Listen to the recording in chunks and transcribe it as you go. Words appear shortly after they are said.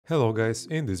Hello guys,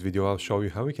 in this video I'll show you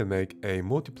how we can make a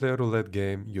multiplayer roulette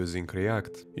game using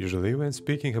React. Usually when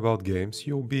speaking about games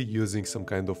you'll be using some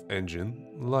kind of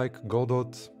engine like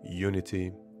Godot,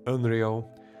 Unity, Unreal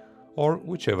or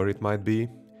whichever it might be,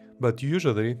 but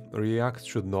usually React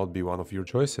should not be one of your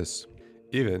choices,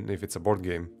 even if it's a board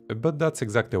game. But that's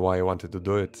exactly why I wanted to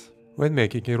do it. When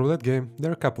making a roulette game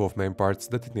there are a couple of main parts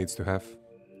that it needs to have: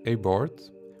 a board,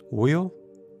 wheel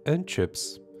and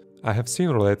chips. I have seen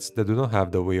roulettes that do not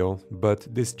have the wheel, but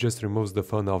this just removes the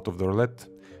fun out of the roulette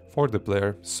for the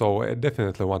player, so I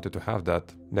definitely wanted to have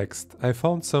that. Next, I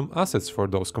found some assets for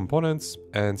those components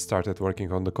and started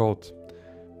working on the code.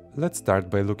 Let's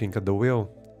start by looking at the wheel.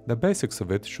 The basics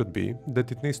of it should be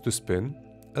that it needs to spin,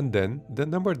 and then the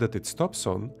number that it stops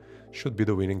on should be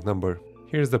the winning number.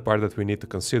 Here's the part that we need to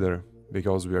consider.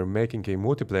 Because we are making a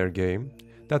multiplayer game,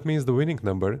 that means the winning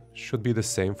number should be the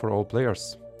same for all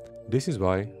players. This is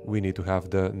why we need to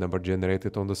have the number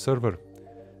generated on the server.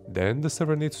 Then the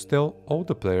server needs to tell all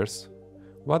the players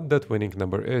what that winning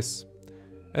number is.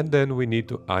 And then we need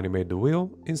to animate the wheel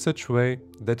in such a way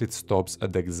that it stops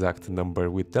at the exact number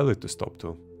we tell it to stop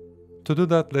to. To do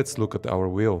that, let's look at our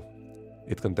wheel.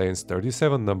 It contains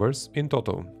 37 numbers in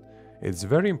total. It's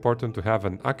very important to have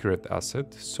an accurate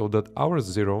asset so that our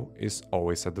 0 is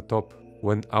always at the top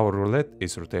when our roulette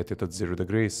is rotated at 0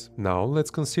 degrees. Now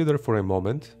let's consider for a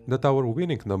moment that our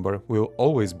winning number will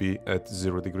always be at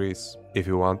 0 degrees. If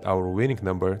we want our winning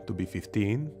number to be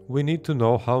 15, we need to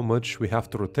know how much we have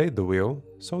to rotate the wheel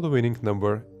so the winning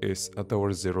number is at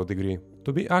our 0 degree.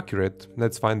 To be accurate,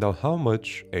 let's find out how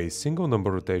much a single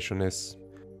number rotation is.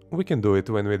 We can do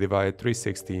it when we divide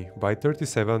 360 by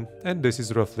 37, and this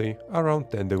is roughly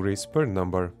around 10 degrees per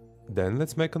number. Then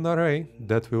let's make an array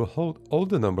that will hold all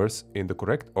the numbers in the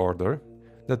correct order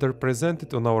that are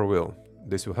presented on our wheel.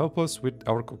 This will help us with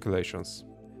our calculations.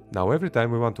 Now every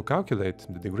time we want to calculate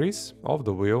the degrees of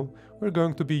the wheel, we're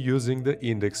going to be using the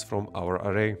index from our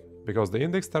array. Because the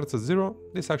index starts at 0,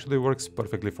 this actually works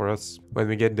perfectly for us. When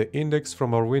we get the index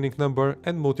from our winning number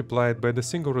and multiply it by the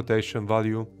single rotation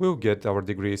value, we'll get our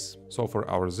degrees. So for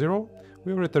our 0,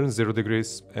 we'll return 0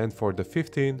 degrees, and for the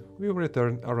 15, we'll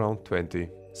return around 20.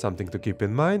 Something to keep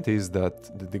in mind is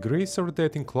that the degrees are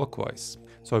rotating clockwise.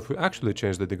 So if we actually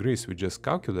change the degrees we just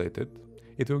calculated,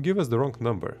 it will give us the wrong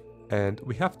number. And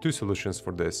we have two solutions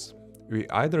for this. We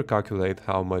either calculate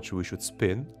how much we should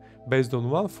spin based on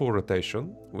one full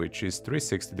rotation, which is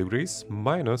 360 degrees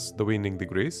minus the winning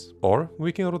degrees, or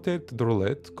we can rotate the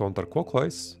roulette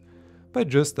counterclockwise by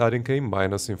just adding a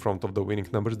minus in front of the winning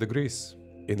number's degrees.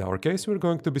 In our case, we're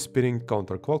going to be spinning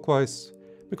counterclockwise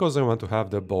because I want to have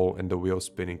the ball and the wheel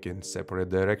spinning in separate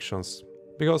directions,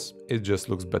 because it just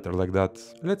looks better like that.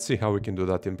 Let's see how we can do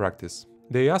that in practice.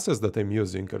 The assets that I'm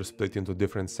using are split into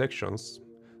different sections,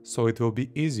 so it will be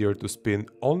easier to spin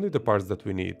only the parts that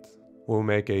we need. We'll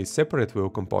make a separate wheel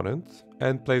component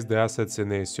and place the assets in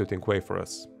a suiting way for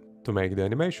us. To make the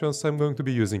animations, I'm going to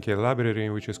be using a library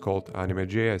which is called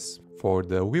Animate.JS. For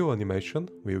the wheel animation,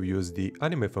 we'll use the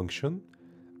anime function,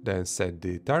 then set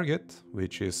the target,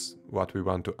 which is what we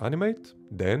want to animate.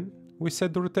 Then we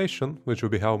set the rotation, which will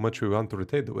be how much we want to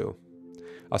rotate the wheel.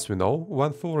 As we know,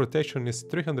 one full rotation is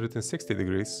 360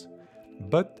 degrees,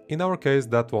 but in our case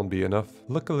that won't be enough.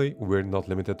 Luckily, we're not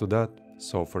limited to that.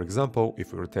 So for example,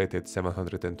 if we rotate it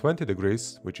 720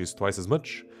 degrees, which is twice as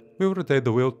much, we'll rotate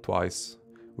the wheel twice,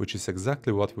 which is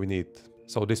exactly what we need.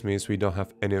 So this means we don't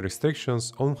have any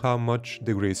restrictions on how much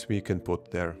degrees we can put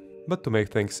there. But to make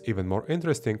things even more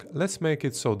interesting, let's make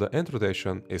it so the end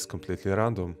rotation is completely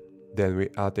random. Then we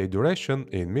add a duration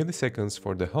in milliseconds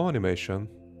for the whole animation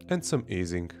and some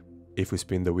easing. If we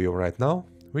spin the wheel right now,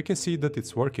 we can see that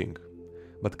it's working.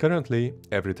 But currently,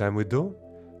 every time we do,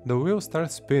 the wheel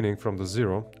starts spinning from the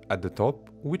 0 at the top,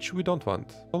 which we don't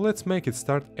want. So let's make it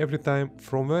start every time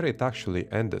from where it actually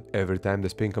ended. Every time the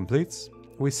spin completes,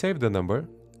 we save the number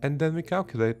and then we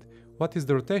calculate what is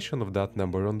the rotation of that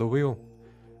number on the wheel,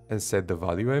 and set the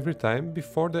value every time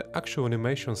before the actual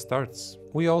animation starts.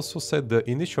 We also set the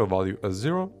initial value as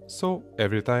 0, so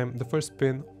every time the first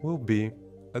spin will be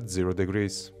at 0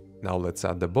 degrees. Now let's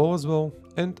add the ball as well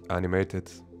and animate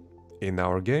it. In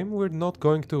our game, we're not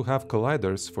going to have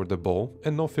colliders for the ball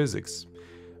and no physics,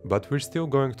 but we're still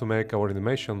going to make our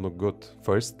animation look good.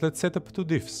 First, let's set up two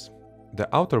diffs. The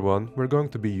outer one we're going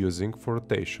to be using for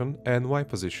rotation and Y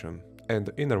position, and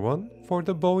the inner one for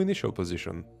the ball initial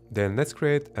position. Then let's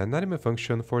create an anime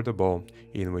function for the ball,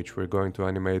 in which we're going to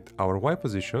animate our Y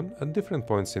position at different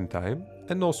points in time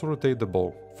and also rotate the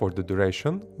ball. For the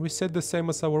duration, we set the same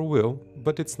as our wheel,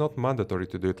 but it's not mandatory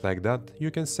to do it like that.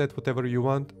 You can set whatever you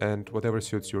want and whatever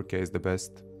suits your case the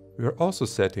best. We are also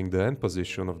setting the end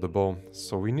position of the ball,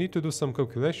 so we need to do some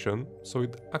calculation so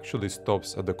it actually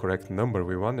stops at the correct number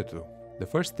we want it to. The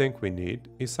first thing we need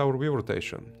is our wheel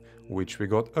rotation, which we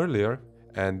got earlier,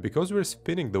 and because we're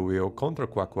spinning the wheel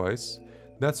counterclockwise,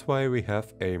 that's why we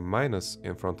have a minus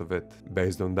in front of it.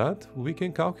 Based on that, we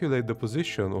can calculate the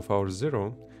position of our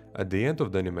 0 at the end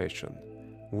of the animation,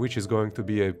 which is going to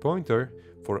be a pointer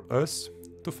for us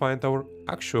to find our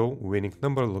actual winning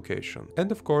number location.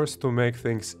 And of course, to make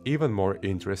things even more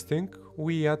interesting,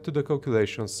 we add to the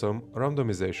calculation some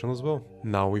randomization as well.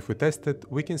 Now if we test it,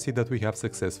 we can see that we have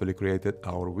successfully created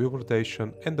our wheel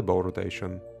rotation and the ball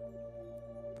rotation.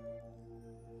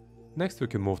 Next we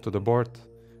can move to the board.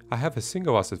 I have a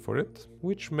single asset for it,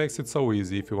 which makes it so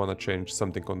easy if you want to change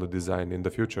something on the design in the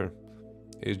future.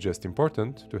 It's just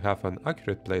important to have an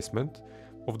accurate placement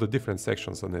of the different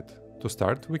sections on it. To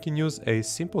start, we can use a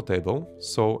simple table,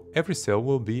 so every cell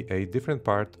will be a different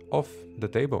part of the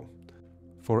table.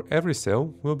 For every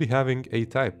cell, we'll be having a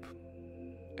type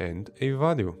and a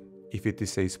value. If it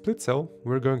is a split cell,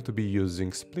 we're going to be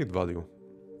using split value.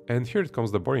 And here it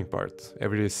comes the boring part.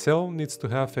 Every cell needs to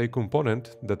have a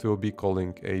component that we'll be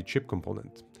calling a chip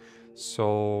component.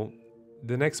 So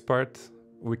the next part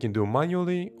we can do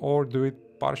manually or do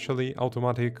it partially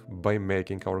automatic by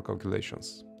making our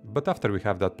calculations. But after we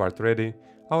have that part ready,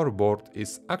 our board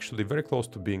is actually very close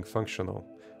to being functional.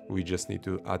 We just need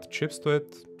to add chips to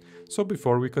it. So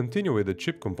before we continue with the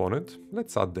chip component,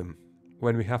 let's add them.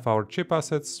 When we have our chip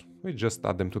assets, we just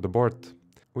add them to the board.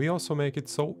 We also make it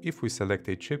so if we select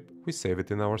a chip, we save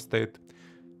it in our state.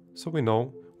 So we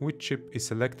know which chip is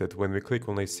selected when we click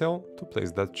on a cell to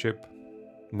place that chip.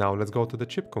 Now let's go to the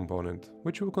chip component,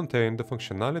 which will contain the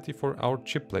functionality for our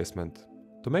chip placement.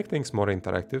 To make things more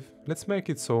interactive, let's make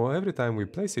it so every time we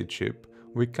place a chip,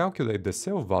 we calculate the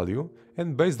cell value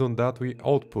and based on that we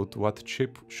output what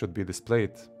chip should be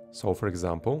displayed. So for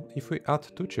example, if we add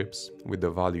 2 chips with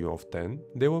the value of 10,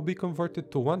 they will be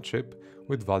converted to 1 chip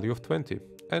with value of 20,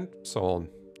 and so on.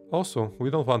 Also,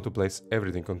 we don't want to place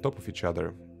everything on top of each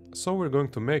other, so we're going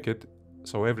to make it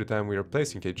so every time we are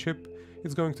placing a chip,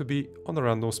 it's going to be on a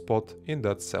random spot in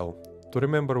that cell. To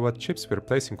remember what chips we're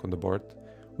placing on the board,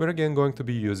 we're again going to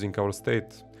be using our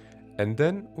state. And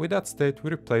then with that state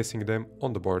we're placing them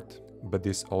on the board. But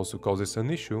this also causes an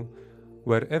issue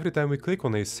where every time we click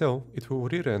on a cell it will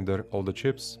re-render all the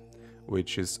chips,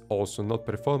 which is also not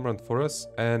performant for us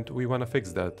and we want to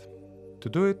fix that. To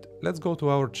do it, let's go to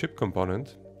our chip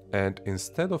component and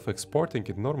instead of exporting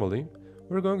it normally,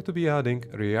 we're going to be adding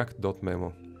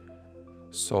React.memo.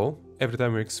 So every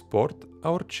time we export,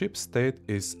 our chip state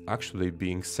is actually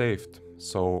being saved.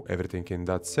 So everything in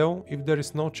that cell, if there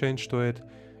is no change to it,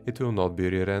 it will not be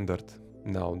re-rendered.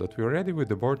 Now that we're ready with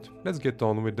the board, let's get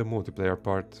on with the multiplayer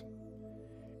part.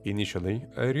 Initially,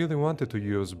 I really wanted to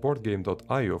use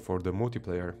boardgame.io for the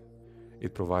multiplayer.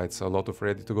 It provides a lot of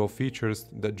ready-to-go features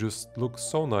that just look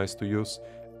so nice to use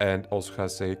and also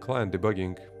has a client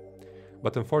debugging.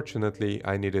 But unfortunately,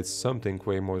 I needed something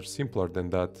way more simpler than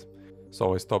that.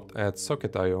 So I stopped at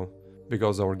Socket.io.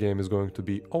 Because our game is going to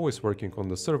be always working on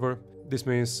the server, this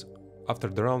means after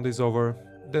the round is over,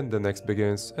 then the next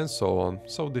begins and so on,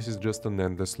 so this is just an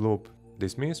endless loop.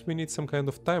 This means we need some kind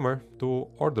of timer to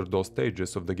order those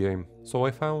stages of the game, so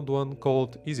I found one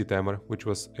called Easy Timer, which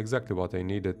was exactly what I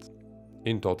needed.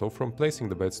 In total, from placing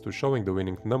the bets to showing the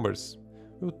winning numbers,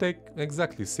 it will take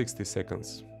exactly 60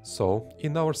 seconds. So,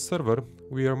 in our server,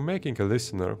 we are making a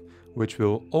listener, which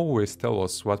will always tell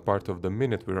us what part of the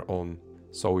minute we're on.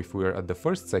 So if we are at the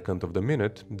first second of the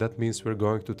minute, that means we're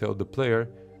going to tell the player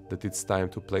that it's time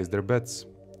to place their bets.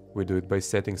 We do it by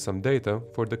setting some data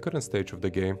for the current stage of the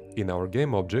game in our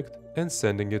game object and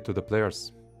sending it to the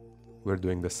players. We're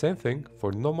doing the same thing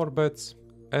for no more bets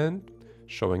and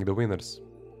showing the winners.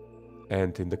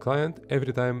 And in the client,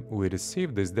 every time we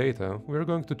receive this data, we're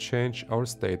going to change our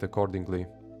state accordingly.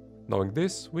 Knowing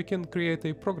this, we can create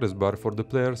a progress bar for the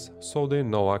players so they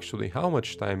know actually how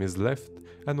much time is left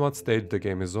and what stage the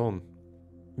game is on.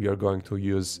 We are going to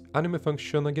use anime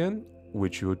function again,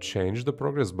 which will change the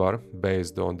progress bar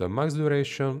based on the max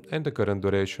duration and the current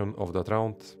duration of that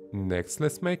round. Next,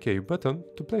 let's make a button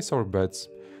to place our bets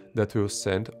that will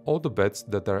send all the bets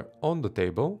that are on the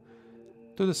table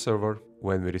to the server.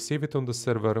 When we receive it on the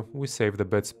server, we save the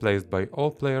bets placed by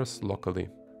all players locally.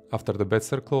 After the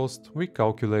bets are closed, we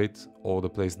calculate all the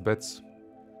placed bets.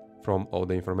 From all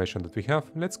the information that we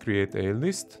have, let's create a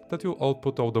list that will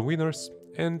output all the winners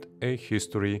and a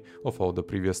history of all the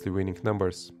previously winning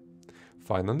numbers.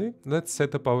 Finally, let's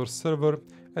set up our server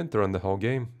and run the whole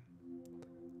game.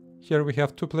 Here we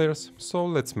have 2 players, so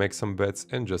let's make some bets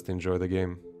and just enjoy the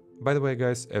game. By the way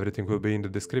guys, everything will be in the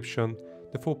description.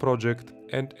 the full project,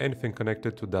 and anything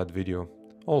connected to that video.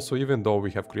 Also, even though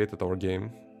we have created our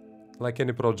game, like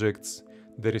any projects,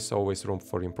 there is always room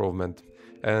for improvement.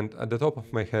 And at the top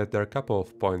of my head, there are a couple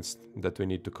of points that we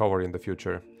need to cover in the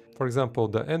future. For example,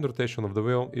 the end rotation of the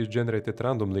wheel is generated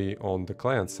randomly on the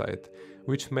client side,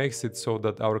 which makes it so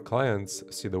that our clients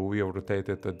see the wheel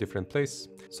rotated at different place.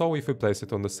 So if we place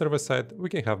it on the server side, we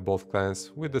can have both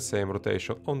clients with the same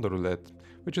rotation on the roulette,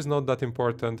 which is not that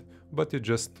important, but it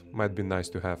just might be nice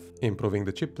to have. Improving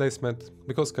the chip placement,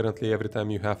 because currently every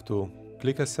time you have to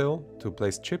click a cell to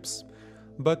place chips,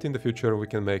 but in the future we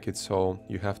can make it so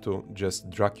you have to just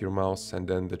drag your mouse and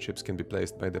then the chips can be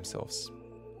placed by themselves.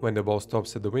 When the ball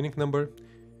stops at the winning number,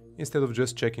 instead of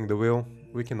just checking the wheel,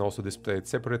 we can also display it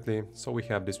separately, so we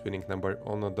have this winning number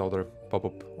on another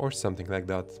pop-up or something like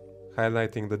that.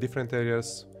 Highlighting the different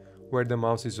areas where the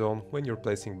mouse is on when you're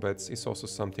placing bets is also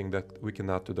something that we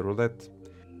can add to the roulette.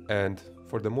 And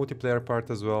for the multiplayer part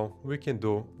as well, we can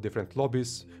do different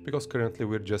lobbies, because currently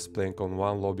we're just playing on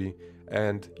one lobby,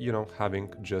 and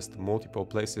having just multiple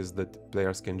places that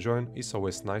players can join is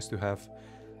always nice to have.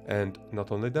 And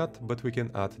not only that, but we can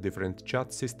add different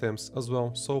chat systems as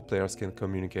well, so players can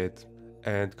communicate.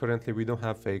 And currently we don't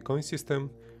have a coin system,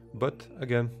 but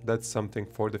again, that's something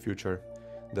for the future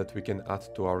that we can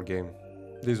add to our game.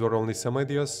 These were only some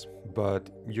ideas,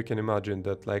 but you can imagine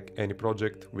that like any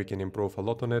project, we can improve a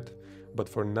lot on it. But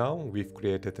for now, we've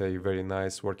created a very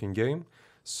nice working game.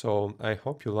 So I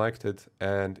hope you liked it,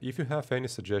 and if you have any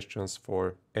suggestions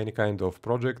for any kind of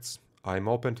projects, I'm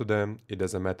open to them. It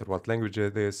doesn't matter what language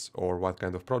it is or what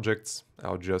kind of projects.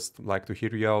 I'll just like to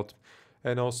hear you out.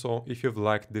 And also, if you've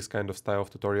liked this kind of style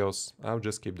of tutorials, I'll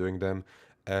just keep doing them.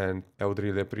 And I would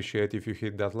really appreciate if you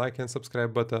hit that like and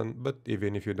subscribe button. But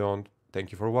even if you don't,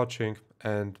 thank you for watching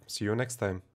and see you next time.